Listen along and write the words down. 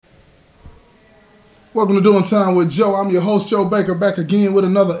Welcome to Doing Time with Joe. I'm your host, Joe Baker, back again with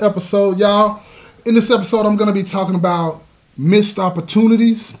another episode, y'all. In this episode, I'm going to be talking about missed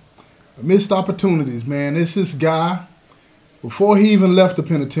opportunities. Missed opportunities, man. It's this guy, before he even left the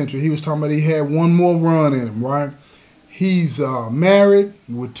penitentiary, he was talking about he had one more run in him, right? He's married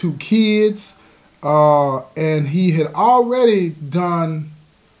with 2 kids, and he had already done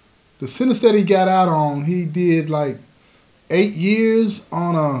the sentence that he got out on. He did like 8 years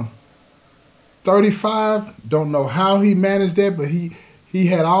on a 35. Don't know how he managed that, but he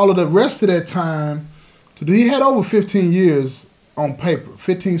had all of the rest of that time to do. He had over 15 years on paper,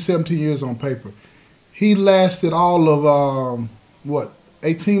 15, 17 years on paper. He lasted all of,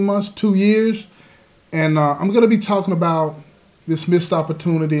 18 months, 2 years. And I'm going to be talking about this missed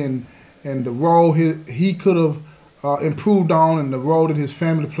opportunity and the role he could have improved on and the role that his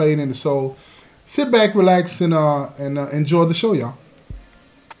family played in it. So sit back, relax, and enjoy the show, y'all.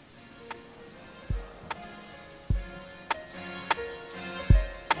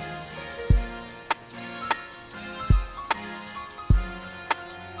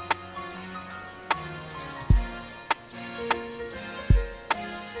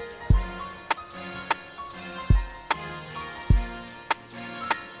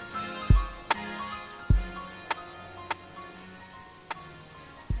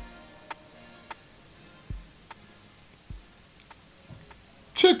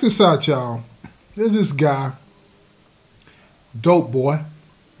 Check this out, y'all. There's this guy, dope boy,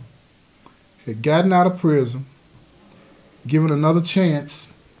 had gotten out of prison, given another chance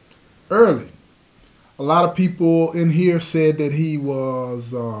early. A lot of people in here said that he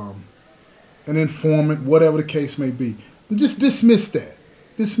was an informant, whatever the case may be. Just dismiss that.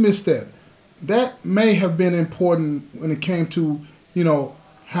 Dismiss that. That may have been important when it came to,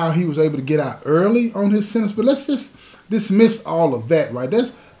 how he was able to get out early on his sentence. But let's just dismiss all of that, right?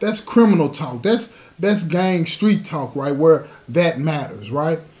 That's criminal talk. That's gang street talk, right? Where that matters,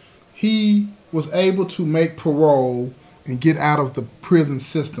 right? He was able to make parole and get out of the prison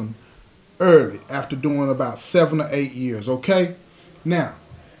system early after doing about 7 or 8 years, okay? Now,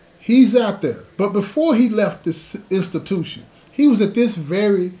 he's out there. But before he left this institution, he was at this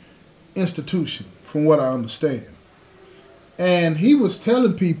very institution, from what I understand. And he was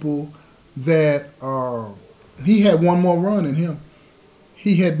telling people that he had one more run in him.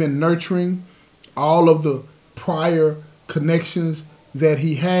 He had been nurturing all of the prior connections that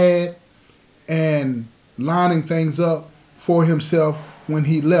he had and lining things up for himself when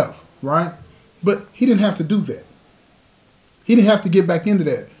he left, right? But he didn't have to do that. He didn't have to get back into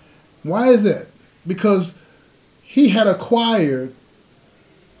that. Why is that? Because he had acquired,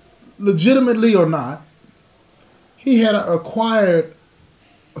 legitimately or not, he had acquired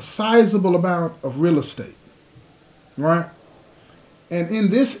a sizable amount of real estate, right? And in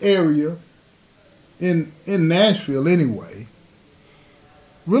this area, in Nashville anyway,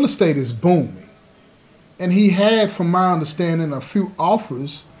 real estate is booming. And he had, from my understanding, a few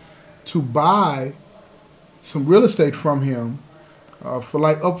offers to buy some real estate from him for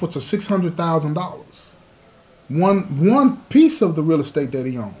like upwards of $600,000. One piece of the real estate that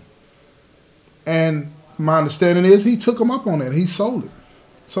he owned. And my understanding is he took him up on that. He sold it.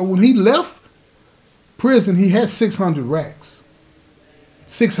 So when he left prison, he had 600 racks.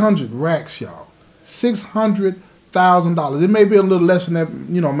 600 racks, y'all. $600,000. It may be a little less than that,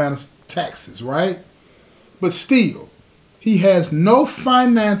 amount of taxes, right? But still, he has no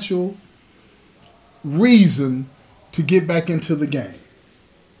financial reason to get back into the game.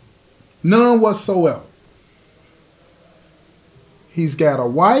 None whatsoever. He's got a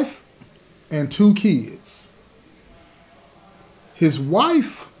wife and 2 kids. His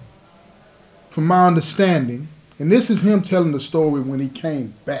wife, from my understanding, and this is him telling the story when he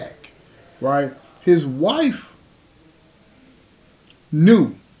came back, right? His wife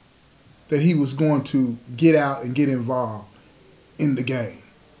knew that he was going to get out and get involved in the game,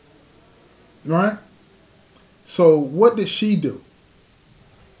 right? So what did she do?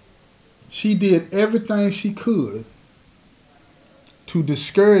 She did everything she could to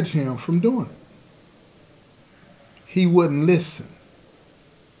discourage him from doing it. He wouldn't listen.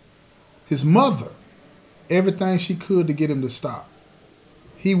 His mother, everything she could to get him to stop.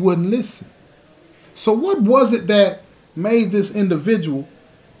 He wouldn't listen. So what was it that made this individual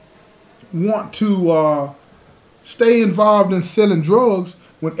want to stay involved in selling drugs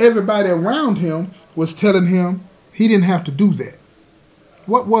when everybody around him was telling him he didn't have to do that?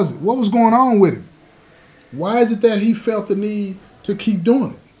 What was it? What was going on with him? Why is it that he felt the need to keep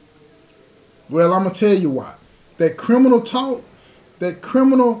doing it? Well, I'm going to tell you why. That criminal talk, that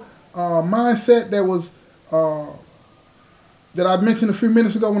criminal mindset that was that I mentioned a few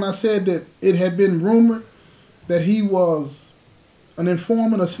minutes ago when I said that it had been rumored that he was an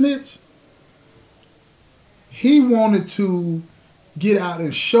informant, a snitch, he wanted to get out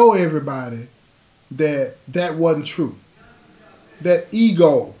and show everybody that that wasn't true. That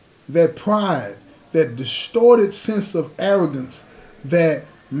ego, that pride, that distorted sense of arrogance that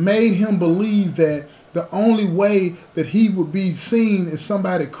made him believe that the only way that he would be seen as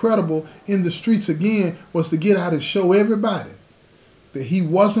somebody credible in the streets again was to get out and show everybody that he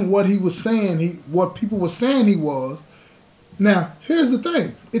wasn't what he was saying, what people were saying he was. Now, here's the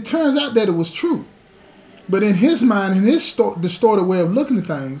thing. It turns out that it was true. But in his mind, in his distorted way of looking at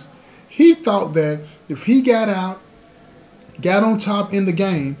things, he thought that if he got out, got on top in the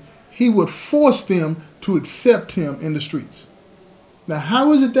game, he would force them to accept him in the streets. Now,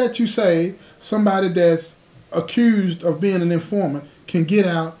 how is it that you say somebody that's accused of being an informant can get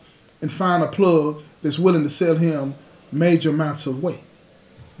out and find a plug that's willing to sell him major amounts of weight?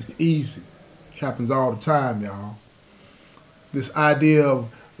 Easy. Happens all the time, y'all. This idea of,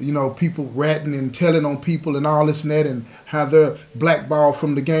 people ratting and telling on people and all this and that and how they're blackballed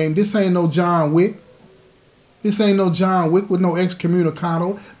from the game. This ain't no John Wick. This ain't no John Wick with no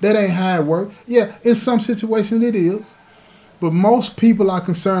excommunicado. That ain't how it works. Yeah, in some situations it is. But most people are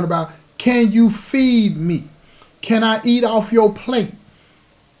concerned about, can you feed me? Can I eat off your plate?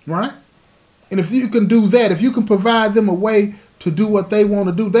 Right? And if you can do that, if you can provide them a way to do what they want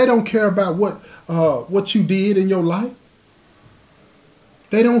to do, they don't care about what you did in your life.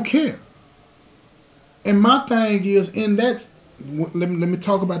 They don't care. And my thing is, in that, let me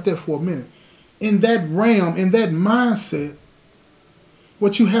talk about that for a minute. In that realm, in that mindset,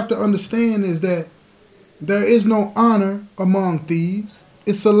 what you have to understand is that there is no honor among thieves.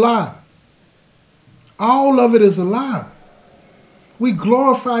 It's a lie. All of it is a lie. We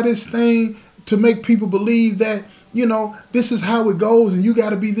glorify this thing to make people believe that, this is how it goes and you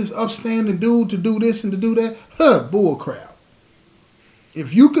got to be this upstanding dude to do this and to do that. Bull crap.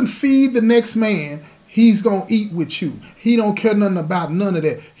 If you can feed the next man, he's going to eat with you. He don't care nothing about none of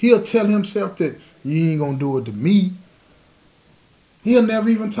that. He'll tell himself that you ain't going to do it to me. He'll never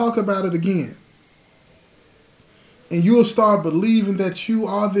even talk about it again. And you'll start believing that you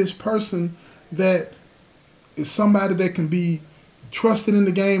are this person that is somebody that can be trusted in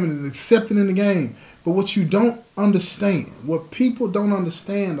the game and is accepted in the game. But what you don't understand, what people don't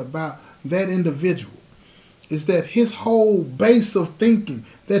understand about that individual, is that his whole base of thinking,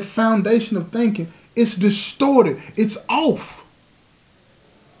 that foundation of thinking, it's distorted. It's off.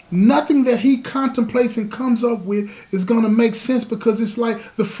 Nothing that he contemplates and comes up with is going to make sense because it's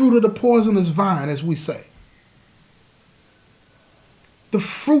like the fruit of the poisonous vine, as we say. The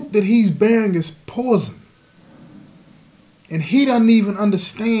fruit that he's bearing is poison. And he doesn't even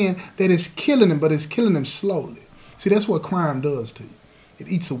understand that it's killing him, but it's killing him slowly. See, that's what crime does to you. It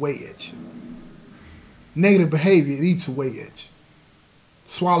eats away at you. Negative behavior, it eats away at you.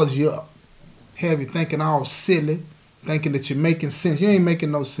 Swallows you up. Have you thinking all silly, thinking that you're making sense. You ain't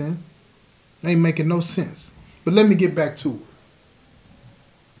making no sense. Ain't making no sense. But let me get back to it.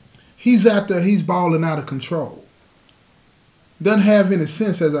 He's out there, he's balling out of control. Doesn't have any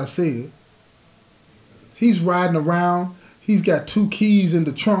sense, as I said. He's riding around. He's got 2 keys in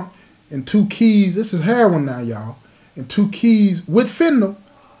the trunk and 2 keys. This is heroin now, y'all. And 2 keys with fentanyl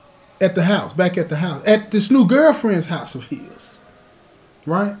at the house, back at the house, at this new girlfriend's house of his.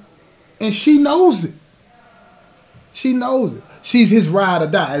 Right? And she knows it. She knows it. She's his ride or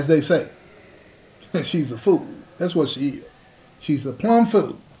die, as they say. She's a fool. That's what she is. She's a plumb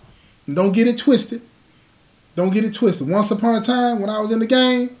fool. And don't get it twisted. Don't get it twisted. Once upon a time, when I was in the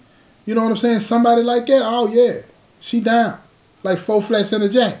game, you know what I'm saying? Somebody like that, oh yeah, she down. Like 4 flats and a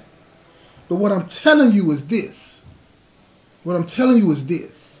jack. But what I'm telling you is this. What I'm telling you is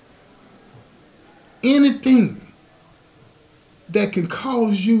this. Anything that can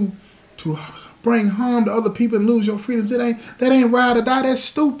cause you to bring harm to other people and lose your freedoms, that ain't ride or die. That's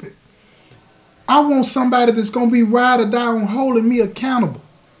stupid. I want somebody that's going to be ride or die on holding me accountable.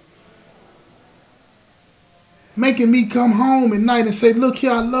 Making me come home at night and say, look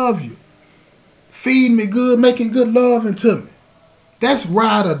here, I love you. Feeding me good, making good love into me. That's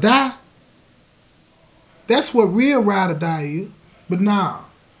ride or die. That's what real ride or die is. But now,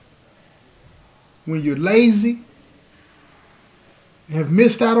 when you're lazy, have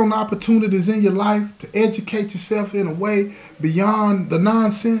missed out on opportunities in your life to educate yourself in a way beyond the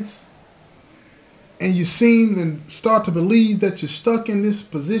nonsense, and you seem and start to believe that you're stuck in this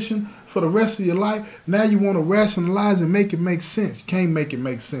position for the rest of your life, now you want to rationalize and make it make sense. You can't make it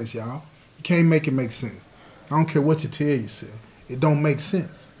make sense, y'all. You can't make it make sense. I don't care what you tell yourself. It don't make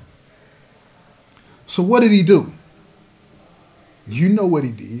sense. So what did he do? You know what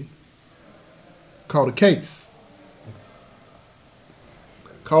he did. Called a case.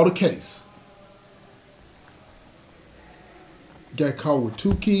 Called a case. Got caught with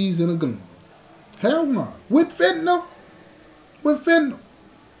 2 keys and a gun. Hell no. With fentanyl. With fentanyl.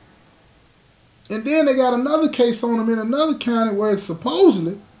 And then they got another case on him in another county where it's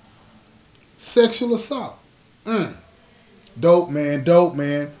supposedly sexual assault. Dope man, dope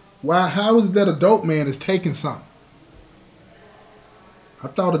man. Why? How is it that a dope man is taking something? I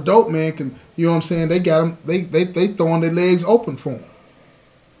thought a dope man can, you know what I'm saying? They got him, they throwing their legs open for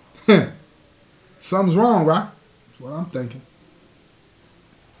him. Something's wrong, right? That's what I'm thinking.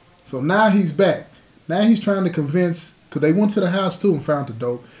 So now he's back. Now he's trying to convince, because they went to the house too and found the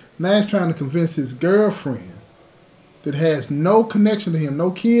dope. Now he's trying to convince his girlfriend that has no connection to him, no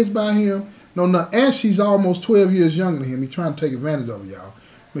kids by him, no nothing. And she's almost 12 years younger than him. He's trying to take advantage of her, y'all.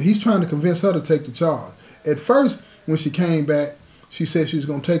 But he's trying to convince her to take the charge. At first, when she came back, she said she was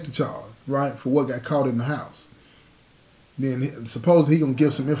going to take the charge, right, for what got caught in the house. Then supposedly he's going to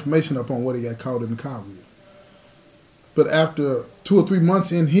give some information up on what he got caught in the car with. But after 2 or 3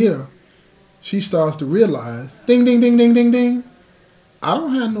 months in here, she starts to realize, ding, ding, ding, ding, ding, ding, I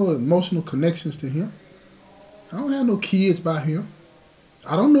don't have no emotional connections to him. I don't have no kids by him.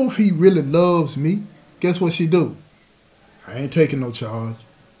 I don't know if he really loves me. Guess what she do? I ain't taking no charge.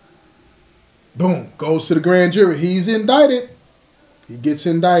 Boom, goes to the grand jury. He's indicted. He gets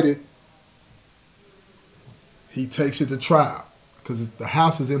indicted. He takes it to trial because the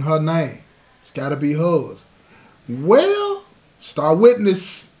house is in her name. It's got to be hers. Well, star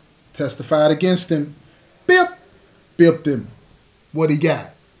witness testified against him. Bipped him. What he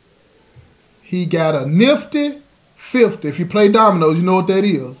got? He got a nifty 50. If you play dominoes, you know what that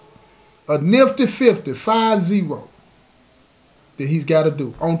is. A nifty 50, 5-0, that he's got to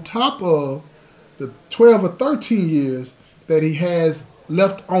do. On top of the 12 or 13 years that he has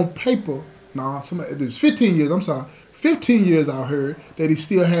left on paper. No, it's 15 years, I'm sorry. 15 years I heard that he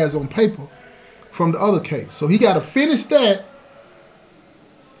still has on paper from the other case. So he got to finish that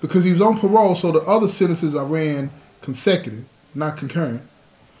because he was on parole, so the other sentences I ran consecutive, not concurrent.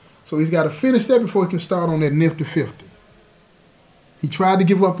 So he's got to finish that before he can start on that nifty 50. He tried to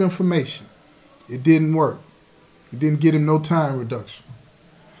give up information. It didn't work. It didn't get him no time reduction.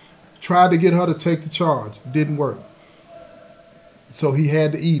 Tried to get her to take the charge. It didn't work. So he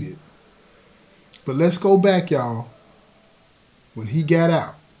had to eat it. But let's go back, y'all. When he got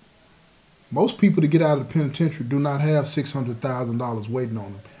out, most people to get out of the penitentiary do not have $600,000 waiting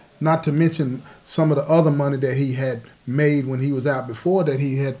on them. Not to mention some of the other money that he had made when he was out before that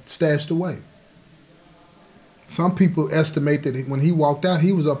he had stashed away. Some people estimate that when he walked out,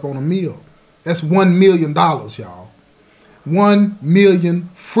 he was up on $1 million. That's $1 million, y'all. $1 million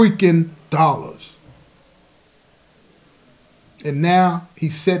freaking dollars. And now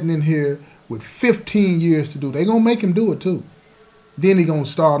he's sitting in here with 15 years to do. They're going to make him do it too. Then he's going to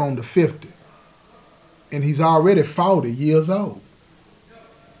start on the 50. And he's already 40 years old.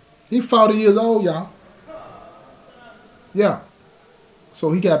 He's 40 years old, y'all. Yeah.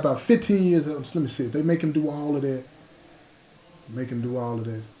 So he got about 15 years. Let me see. If they make him do all of that,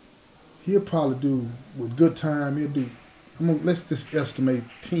 he'll probably do, with good time, he'll do, let's just estimate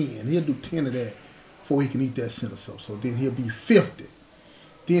 10. He'll do 10 of that before he can eat that sentence up. So then he'll be 50.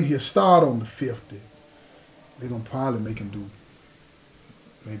 Then he'll start on the 50. They're going to probably make him do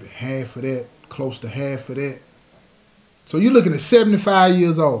maybe half of that, close to half of that. So you're looking at 75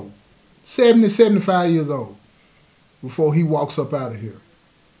 years old. 75 years old before he walks up out of here.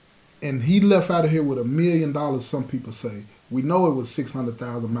 And he left out of here with $1 million, some people say. We know it was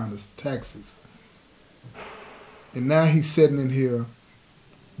 $600,000 minus taxes. And now he's sitting in here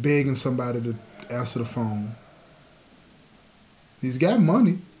begging somebody to answer the phone. He's got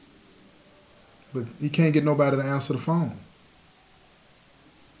money, but he can't get nobody to answer the phone.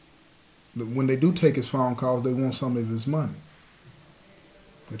 But when they do take his phone calls, they want some of his money.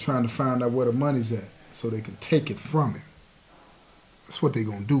 They're trying to find out where the money's at so they can take it from him. That's what they're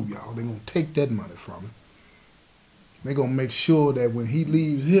going to do, y'all. They're going to take that money from him. They're going to make sure that when he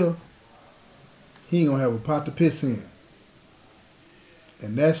leaves here, he ain't going to have a pot to piss in.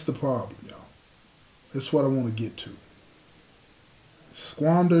 And that's the problem, y'all. That's what I want to get to.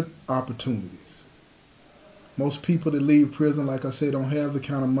 Squandered opportunities. Most people that leave prison, like I said, don't have the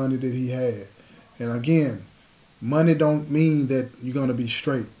kind of money that he had. And again, money don't mean that you're going to be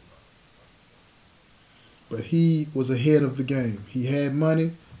straight. But he was ahead of the game. He had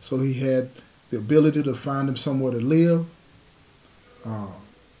money, so he had the ability to find him somewhere to live.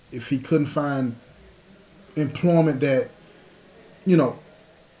 If he couldn't find employment that, $20,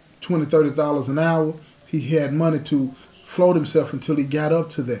 $30 an hour, he had money to float himself until he got up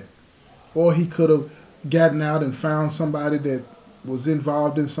to that. Or he could have gotten out and found somebody that was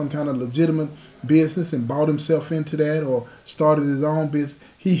involved in some kind of legitimate business and bought himself into that, or started his own business.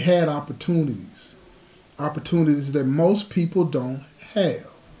 He had opportunities. Opportunities that most people don't have.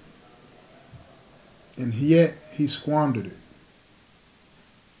 And yet he squandered it.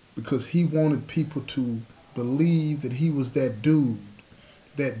 Because he wanted people to believe that he was that dude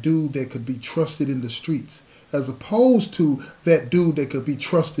that could be trusted in the streets, as opposed to that dude that could be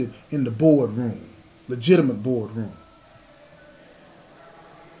trusted in the boardroom, legitimate boardroom.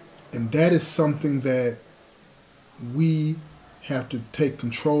 And that is something that we have to take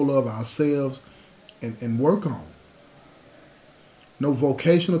control of ourselves and work on. No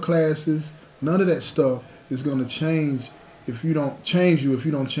vocational classes, none of that stuff is going to change if you don't change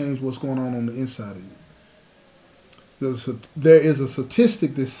what's going on the inside of you. There is a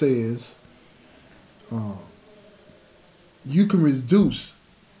statistic that says you can reduce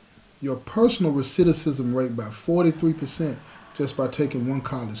your personal recidivism rate by 43% just by taking one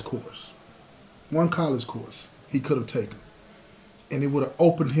college course. One college course he could have taken. And it would have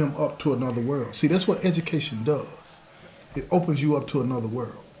opened him up to another world. See, that's what education does. It opens you up to another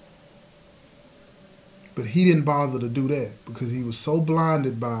world. But he didn't bother to do that because he was so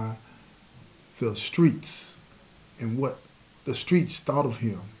blinded by the streets and what the streets thought of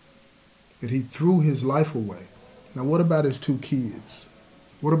him that he threw his life away. Now, what about his 2 kids?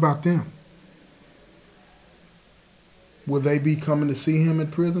 What about them? Will they be coming to see him in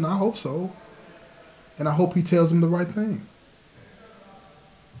prison? I hope so. And I hope he tells them the right thing.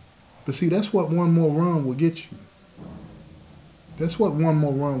 But see, that's what one more run will get you. That's what one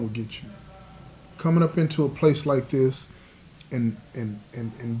more run will get you. Coming up into a place like this and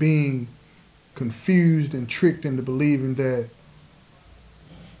being confused and tricked into believing that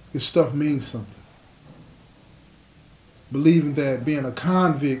this stuff means something. Believing that being a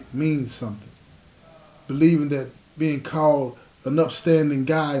convict means something. Believing that being called an upstanding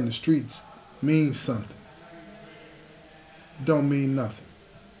guy in the streets means something. It don't mean nothing.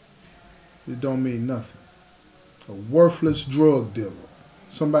 It don't mean nothing. A worthless drug dealer.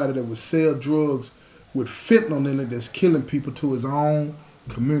 Somebody that would sell drugs with fentanyl in it that's killing people to his own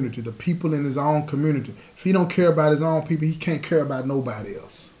community, the people in his own community. If he don't care about his own people, he can't care about nobody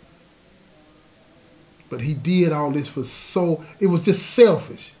else. But he did all this it was just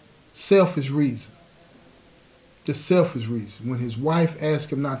selfish reason. Just selfish reason. When his wife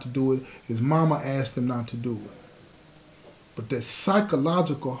asked him not to do it, his mama asked him not to do it. But that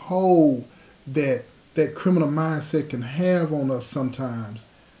psychological hold that criminal mindset can have on us sometimes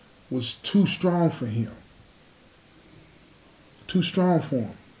was too strong for him. Too strong for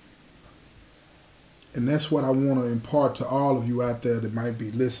him. And that's what I want to impart to all of you out there that might be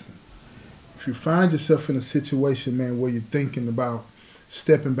listening. If you find yourself in a situation, man, where you're thinking about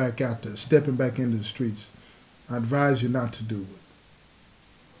stepping back out there, stepping back into the streets, I advise you not to do it.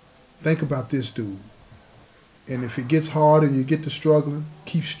 Think about this dude. And if it gets hard and you get to struggling,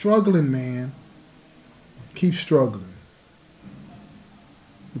 keep struggling, man. Keep struggling.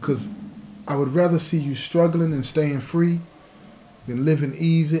 Because I would rather see you struggling and staying free than living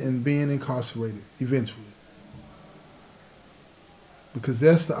easy and being incarcerated eventually. Because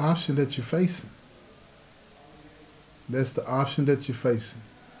that's the option that you're facing. That's the option that you're facing.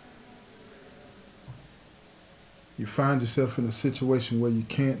 You find yourself in a situation where you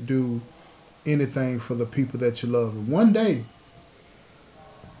can't do anything for the people that you love. And one day,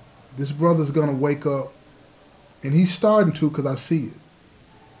 this brother's going to wake up, and he's starting to because I see it.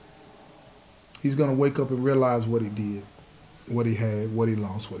 He's going to wake up and realize what he did, what he had, what he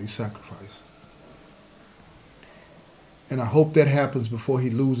lost, what he sacrificed. And I hope that happens before he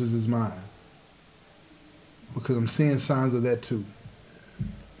loses his mind. Because I'm seeing signs of that too.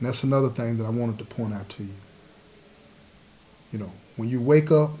 And that's another thing that I wanted to point out to you. You know, when you wake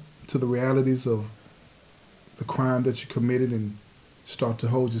up to the realities of the crime that you committed and start to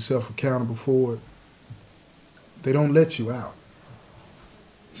hold yourself accountable for it, they don't let you out.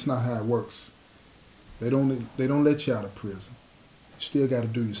 It's not how it works. They don't let you out of prison. You still got to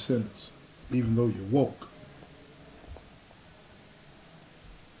do your sentence, even though you're woke.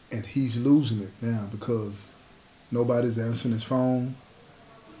 And he's losing it now because nobody's answering his phone.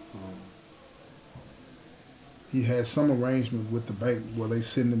 He has some arrangement with the bank where they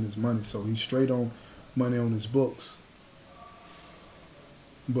send him his money, so he's straight on money on his books.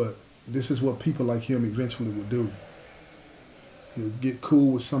 But this is what people like him eventually will do. He'll get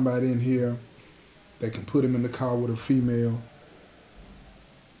cool with somebody in here. They can put him in the car with a female.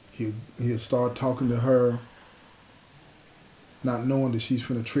 He'll start talking to her, not knowing that she's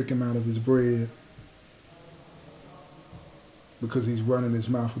finna trick him out of his bread. because he's running his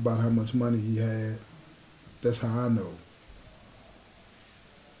mouth about how much money he had. That's how I know.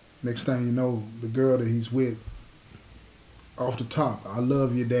 Next thing you know, the girl that he's with, off the top, I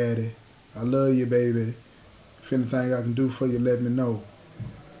love you, daddy. I love you, baby. If anything I can do for you, let me know.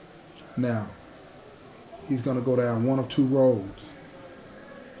 Now, he's going to go down one of two roads.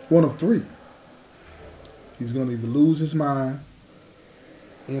 One of three. He's going to either lose his mind,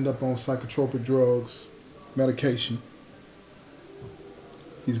 end up on psychotropic drugs, medication.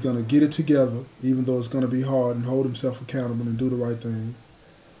 He's going to get it together, even though it's going to be hard, and hold himself accountable and do the right thing.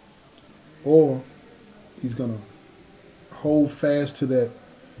 Or he's going to hold fast to that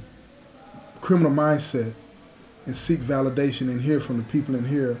criminal mindset and seek validation in here from the people in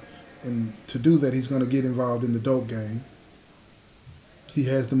here. And to do that, he's going to get involved in the dope game. He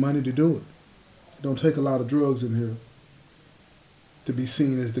has the money to do it. It don't take a lot of drugs in here to be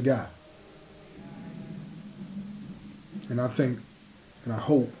seen as the guy. And I think, and I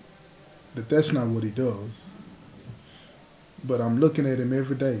hope, that that's not what he does. But I'm looking at him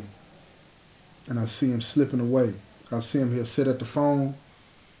every day, and I see him slipping away. I see him, he'll sit at the phone,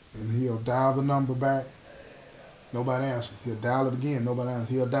 and he'll dial the number back. Nobody answers. He'll dial it again. Nobody answers.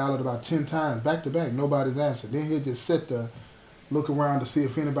 He'll dial it about 10 times, back to back. Nobody's answered. Then he'll just sit there, look around to see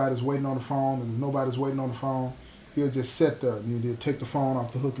if anybody's waiting on the phone, and if nobody's waiting on the phone, he'll just sit there. And he'll take the phone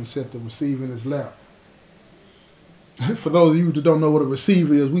off the hook and set the receiver in his lap. For those of you that don't know what a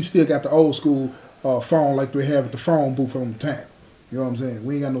receiver is, we still got the old school phone like we have at the phone booth on the time. You know what I'm saying?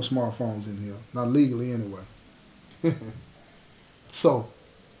 We ain't got no smartphones in here. Not legally anyway. So,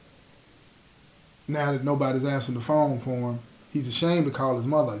 now that nobody's answering the phone for him, he's ashamed to call his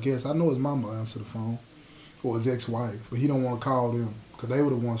mother, I guess. I know his mama answered the phone, or his ex-wife, but he don't want to call them because they were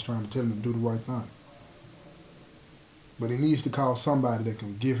the ones trying to tell him to do the right thing. But he needs to call somebody that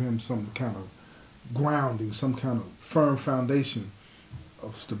can give him some kind of grounding, some kind of firm foundation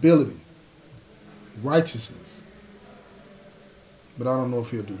of stability, righteousness. But I don't know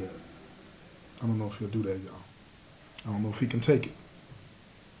if he'll do that. I don't know if he'll do that, y'all. I don't know if he can take it.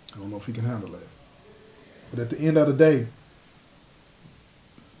 I don't know if he can handle that. But at the end of the day,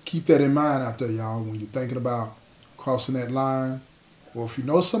 keep that in mind out there, y'all, when you're thinking about crossing that line, or if you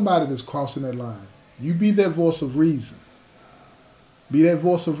know somebody that's crossing that line, you be that voice of reason. Be that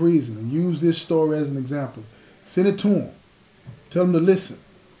voice of reason and use this story as an example. Send it to them. Tell them to listen.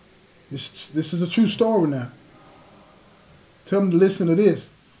 This is a true story now. Tell them to listen to this.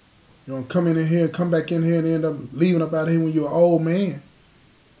 You don't come in here, come back in here and end up leaving up out of here when you're an old man.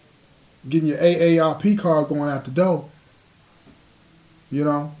 Getting your AARP card going out the door. You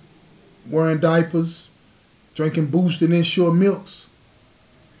know, wearing diapers, drinking Boost and Ensure milks.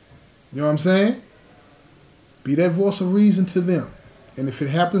 You know what I'm saying? Be that voice of reason to them. And if it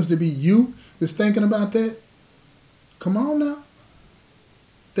happens to be you that's thinking about that, come on now.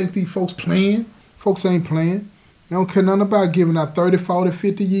 Think these folks playing? Folks ain't playing. They don't care nothing about giving out 30, 40,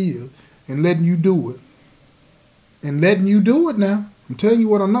 50 years and letting you do it. And letting you do it now. I'm telling you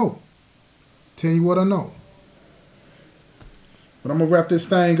what I know. Tell you what I know. But I'm going to wrap this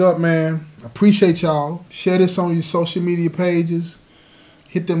thing up, man. I appreciate y'all. Share this on your social media pages.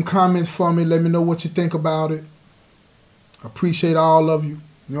 Hit them comments for me. Let me know what you think about it. I appreciate all of you.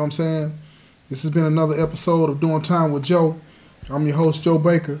 You know what I'm saying? This has been another episode of Doing Time with Joe. I'm your host, Joe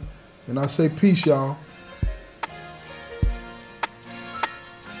Baker. And I say peace, y'all.